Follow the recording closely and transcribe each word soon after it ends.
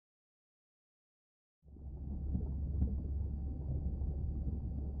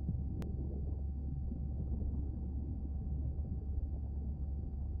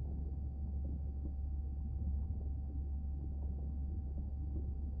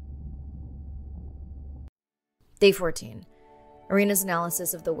Day 14. Arena's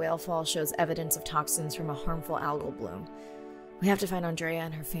analysis of the whale fall shows evidence of toxins from a harmful algal bloom. We have to find Andrea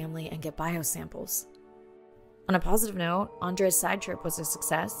and her family and get biosamples. On a positive note, Andrea's side trip was a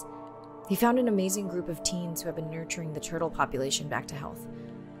success. He found an amazing group of teens who have been nurturing the turtle population back to health.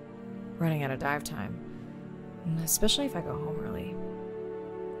 Running out of dive time, especially if I go home early.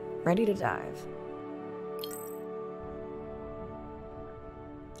 Ready to dive.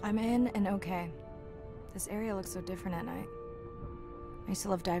 I'm in and okay. This area looks so different at night. I used to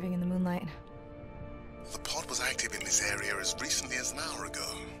love diving in the moonlight. The pod was active in this area as recently as an hour ago.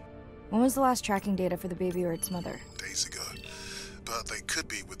 When was the last tracking data for the baby or its mother? Days ago. But they could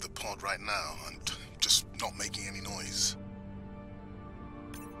be with the pod right now and just not making any noise.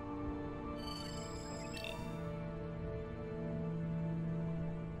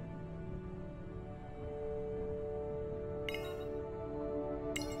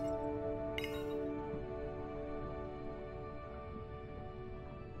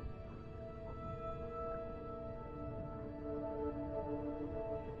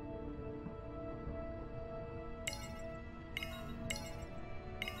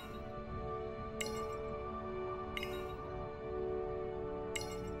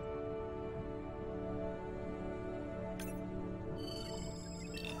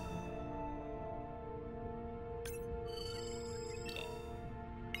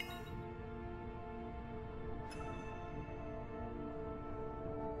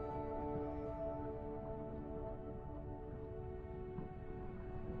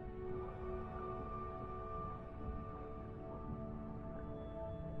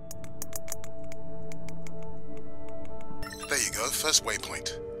 There you go, first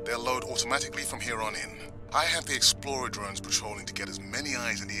waypoint. They'll load automatically from here on in. I have the Explorer drones patrolling to get as many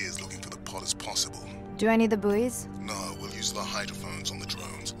eyes and ears looking for the pod as possible. Do I need the buoys? No, we'll use the hydrophones on the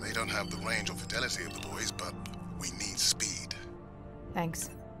drones. They don't have the range or fidelity of the buoys, but we need speed. Thanks.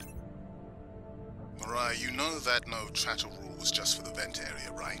 Mariah, you know that no chatter rule was just for the vent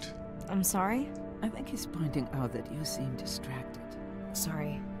area, right? I'm sorry? I think he's pointing out that you seem distracted.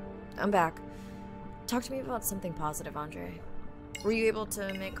 Sorry. I'm back. Talk to me about something positive, Andre. Were you able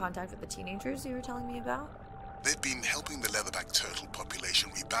to make contact with the teenagers you were telling me about? They've been helping the leatherback turtle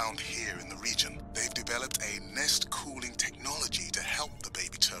population rebound here in the region. They've developed a nest cooling technology to help the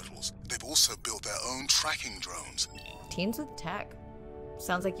baby turtles. They've also built their own tracking drones. Teens with tech.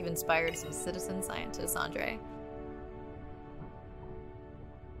 Sounds like you've inspired some citizen scientists, Andre.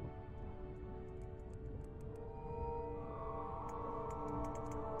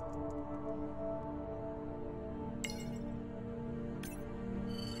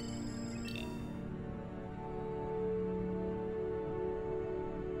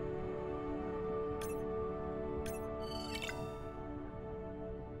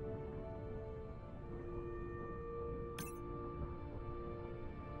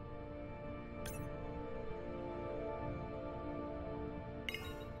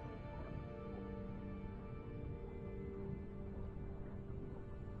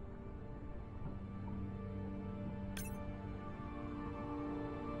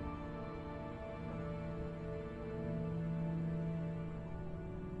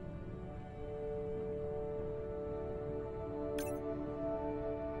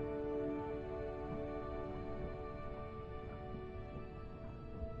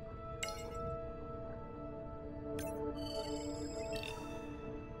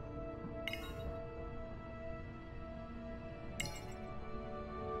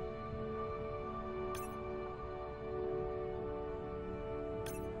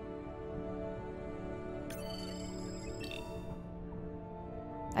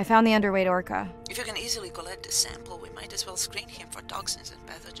 I found the underweight orca. If you can easily collect a sample, we might as well screen him for toxins and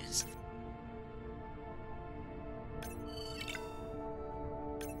pathogens.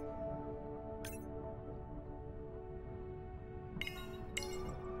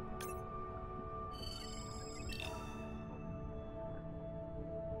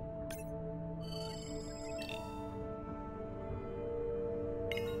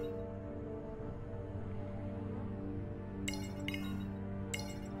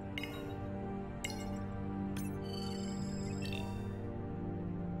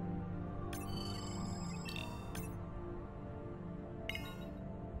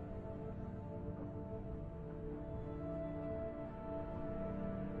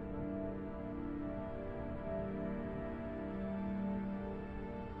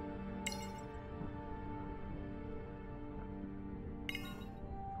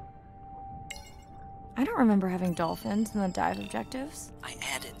 I don't remember having dolphins in the dive objectives. I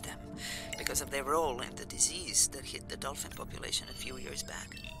added them because of their role in the disease that hit the dolphin population a few years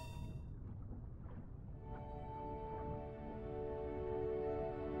back.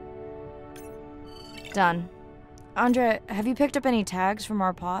 Done. Andrea, have you picked up any tags from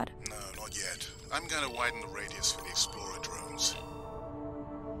our pod? No, not yet. I'm going to widen the radius for the Explorer drones.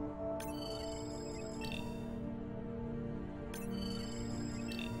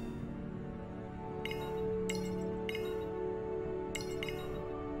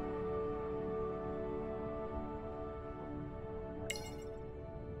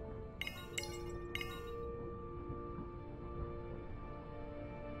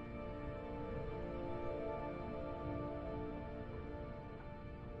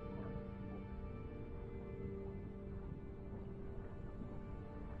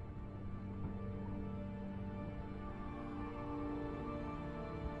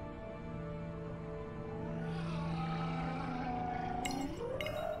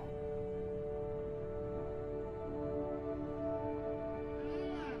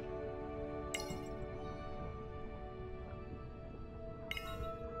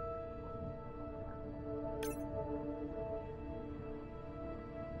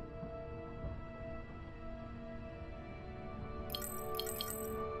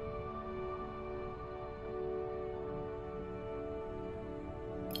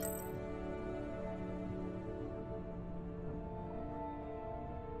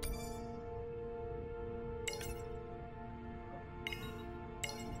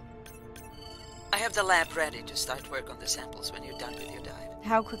 I have the lab ready to start work on the samples when you're done with your dive.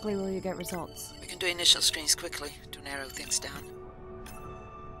 How quickly will you get results? We can do initial screens quickly to narrow things down.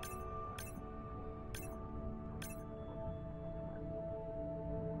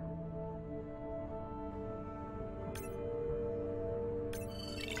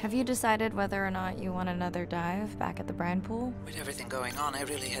 Have you decided whether or not you want another dive back at the brine pool? With everything going on, I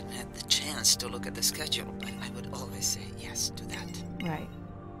really hadn't had the chance to look at the schedule, but I would always say yes to that. Right.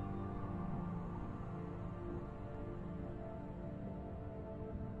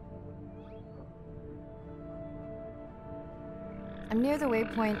 I'm near the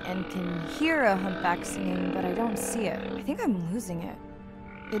waypoint and can hear a humpback singing, but I don't see it. I think I'm losing it.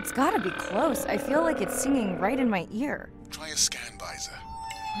 It's gotta be close. I feel like it's singing right in my ear. Try a scan visor.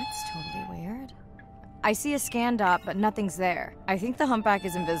 That's totally weird. I see a scan dot, but nothing's there. I think the humpback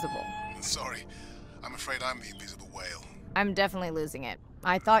is invisible. Sorry, I'm afraid I'm the invisible whale. I'm definitely losing it.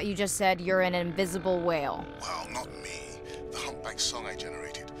 I thought you just said you're an invisible whale. Well, not me. The humpback song I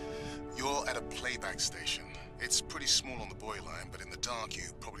generated. You're at a playback station. It's pretty small on the buoy line, but in the dark you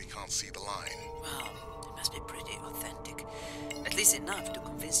probably can't see the line. Wow, it must be pretty authentic. At least enough to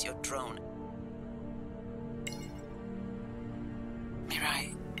convince your drone.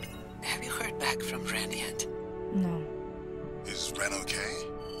 Mirai, have you heard back from Ren yet? No. Is Ren okay?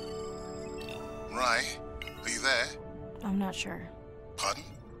 Rai, are you there? I'm not sure. Pardon?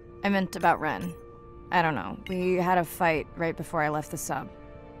 I meant about Ren. I don't know. We had a fight right before I left the sub.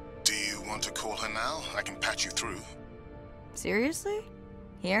 Do you want to call her now? I can patch you through. Seriously?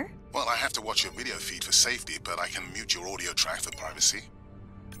 Here? Well, I have to watch your video feed for safety, but I can mute your audio track for privacy.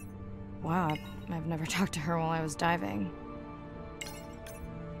 Wow, I've never talked to her while I was diving.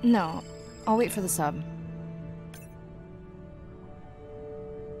 No, I'll wait for the sub.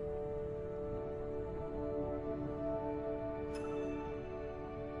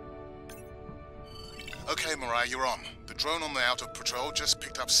 Okay, Mariah, you're on. The drone on the out of patrol just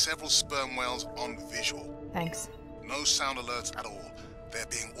picked up several sperm whales on visual. Thanks. No sound alerts at all. They're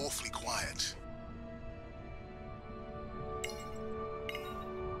being awfully quiet.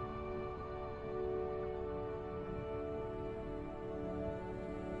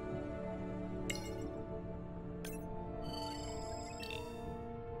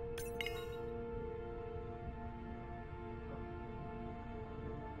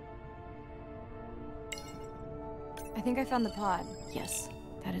 I think I found the pod. Yes,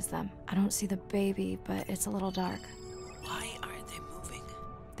 that is them. I don't see the baby, but it's a little dark. Why aren't they moving?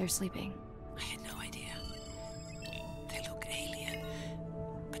 They're sleeping. I had no idea. They look alien,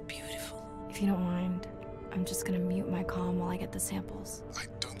 but beautiful. If you don't mind, I'm just gonna mute my comm while I get the samples. I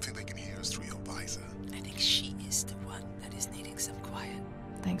don't think they can hear us through your visor. I think she is the one that is needing some quiet.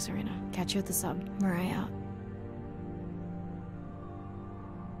 Thanks, Arena. Catch you at the sub. Mariah out.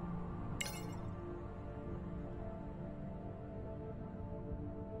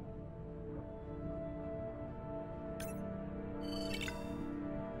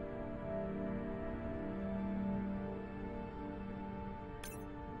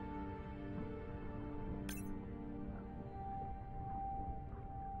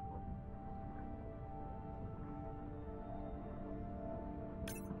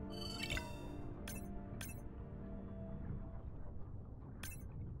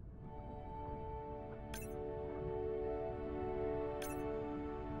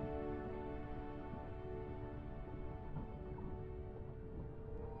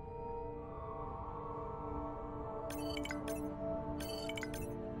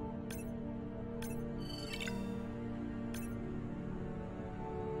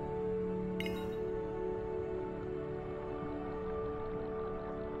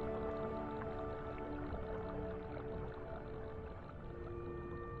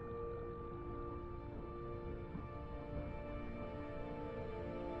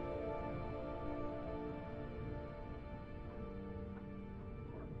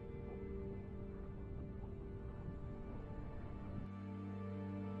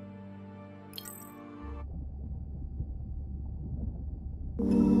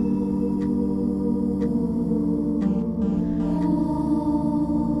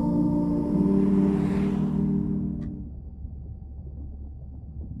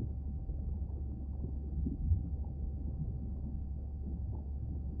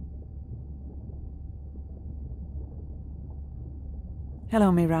 Hello,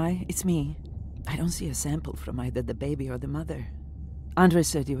 Mirai. It's me. I don't see a sample from either the baby or the mother. Andrea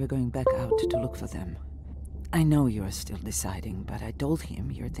said you were going back out to look for them. I know you are still deciding, but I told him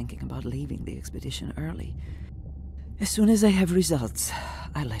you're thinking about leaving the expedition early. As soon as I have results,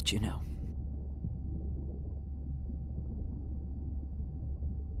 I'll let you know.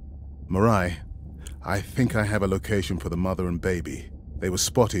 Mirai, I think I have a location for the mother and baby. They were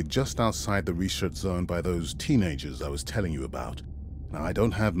spotted just outside the research zone by those teenagers I was telling you about. Now, I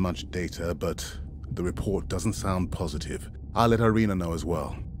don't have much data, but the report doesn't sound positive. I'll let Irina know as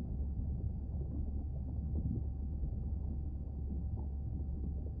well.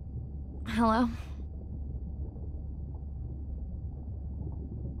 Hello?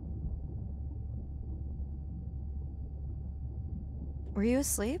 Were you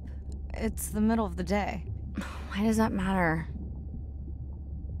asleep? It's the middle of the day. Why does that matter?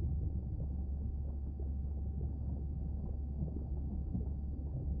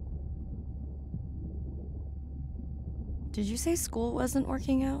 Did you say school wasn't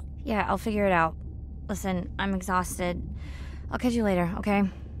working out? Yeah, I'll figure it out. Listen, I'm exhausted. I'll catch you later, okay?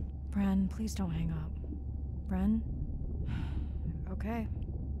 Bren, please don't hang up. Bren? Okay.